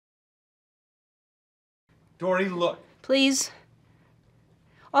Dory, look. Please.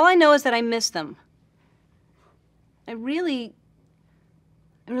 All I know is that I miss them. I really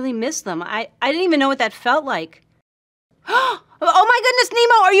miss them. I didn't even know what that felt like. Oh my goodness,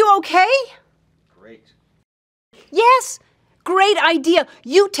 Nemo, are you okay? Great. Yes, great idea.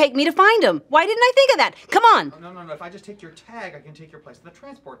 You take me to find them. Why didn't I think of that? Come on. No. If I just take your tag, I can take your place in the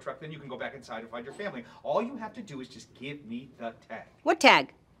transport truck. Then you can go back inside and find your family. All you have to do is just give me the tag. What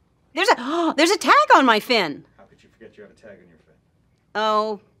tag? There's a tag on my fin. How could you forget you have a tag on your fin?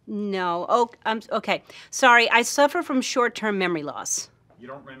 Oh, no. Oh, okay. Sorry, I suffer from short-term memory loss. You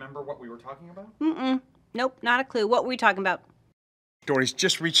don't remember what we were talking about? Nope, not a clue. What were we talking about? Dory's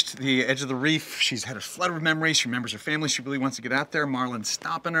just reached the edge of the reef. She's had a flood of memories. She remembers her family. She really wants to get out there. Marlin's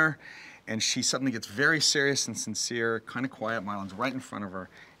stopping her, and she suddenly gets very serious and sincere, kind of quiet. Marlin's right in front of her,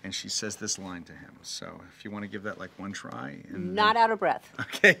 and she says this line to him. So if you want to give that like one try. And Not out of breath.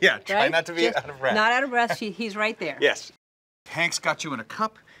 Okay, yeah, try Right? not to be out of breath. Not out of breath. He's right there. Yes. Hank's got you in a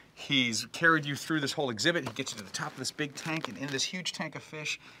cup. He's carried you through this whole exhibit. He gets you to the top of this big tank, and in this huge tank of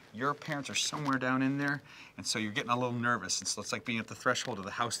fish, your parents are somewhere down in there, and so you're getting a little nervous. And so it's like being at the threshold of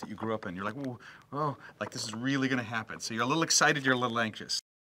the house that you grew up in. You're like, whoa, like this is really gonna happen. So you're a little excited, you're a little anxious.